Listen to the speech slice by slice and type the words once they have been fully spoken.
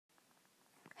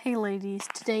Hey ladies,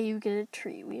 today you get a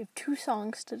treat. We have two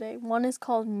songs today. One is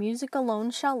called Music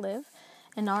Alone Shall Live,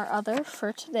 and our other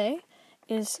for today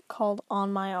is called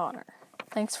On My Honor.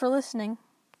 Thanks for listening.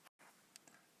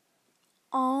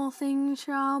 All things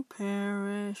shall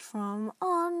perish from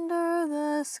under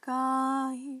the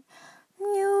sky.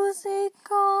 Music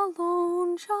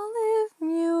alone shall live.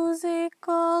 Music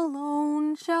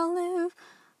alone shall live.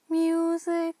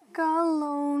 Music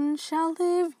alone shall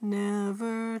live,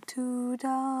 never to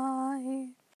die.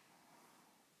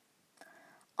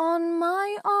 On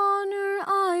my honor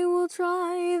I will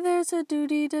try, there's a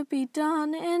duty to be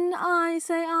done, and I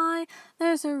say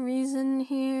there's a reason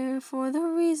here for the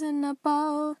reason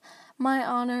above. My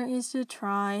honor is to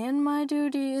try, and my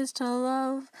duty is to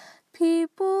love.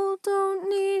 People don't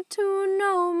need to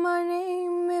know my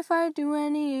name. If I do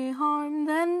any harm,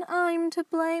 then I'm to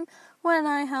blame. When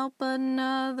I help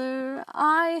another,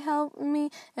 I help me.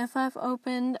 If I've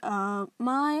opened up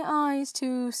my eyes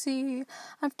to see,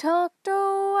 I've tucked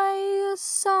away a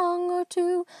song or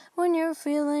two. When you're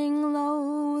feeling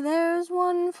low, there's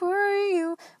one for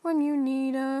you. When you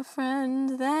need a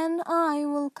friend, then I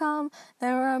will come.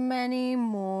 There are many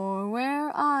more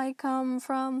where I come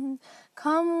from.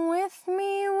 Come with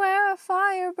me where a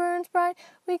fire burns bright.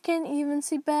 We can even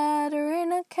see better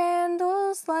in a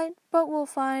candle's light, but we'll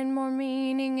find more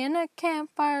meaning in a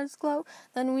campfire's glow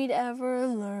than we'd ever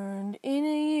learned in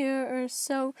a year or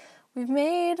so. We've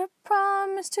made a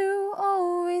promise to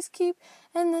always keep,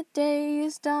 and the day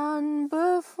is done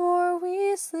before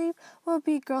we sleep. We'll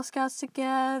be Girl Scouts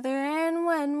together, and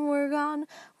when we're gone,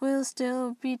 we'll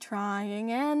still be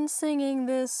trying and singing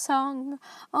this song.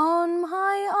 On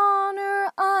my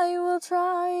honor I will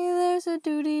try, there's a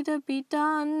duty to be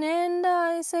done, and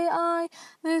I say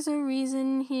there's a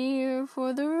reason here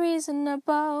for the reason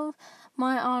above.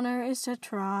 My honor is to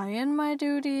try, and my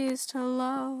duty is to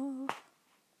love.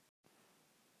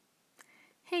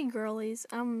 Hey girlies,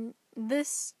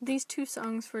 these two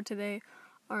songs for today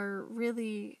are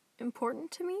really important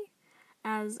to me,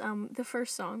 as the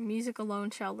first song, Music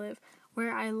Alone Shall Live,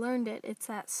 where I learned it, it's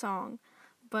that song,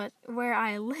 but where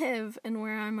I live and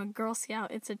where I'm a Girl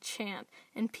Scout, it's a chant,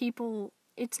 and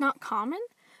it's not common,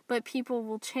 but people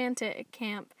will chant it at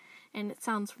camp, and it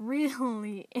sounds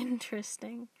really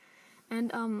interesting.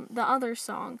 And the other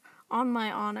song, On My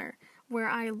Honor, where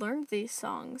I learned these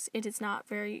songs, it is not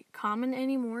very common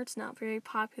anymore. It's not very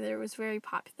popular. It was very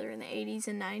popular in the 80s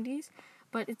and 90s,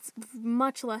 but it's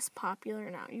much less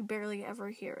popular now. You barely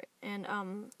ever hear it. And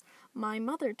my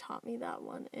mother taught me that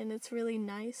one, and it's really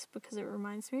nice because it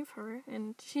reminds me of her,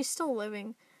 and she's still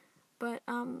living, but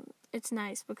it's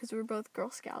nice because we're both Girl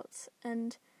Scouts.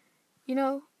 And,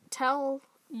 tell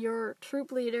your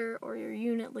troop leader or your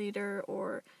unit leader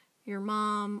or your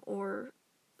mom or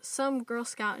some Girl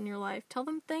Scout in your life, tell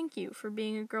them thank you for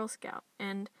being a Girl Scout,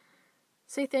 and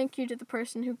say thank you to the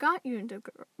person who got you into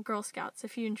Girl Scouts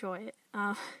if you enjoy it.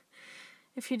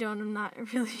 If you don't, I'm not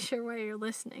really sure why you're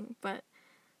listening, but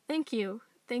thank you.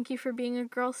 Thank you for being a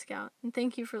Girl Scout, and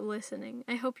thank you for listening.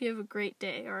 I hope you have a great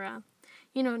day, or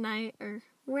night, or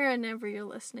wherever you're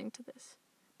listening to this.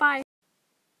 Bye!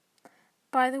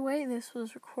 By the way, this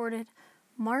was recorded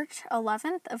March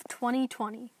 11th of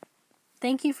 2020.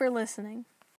 Thank you for listening.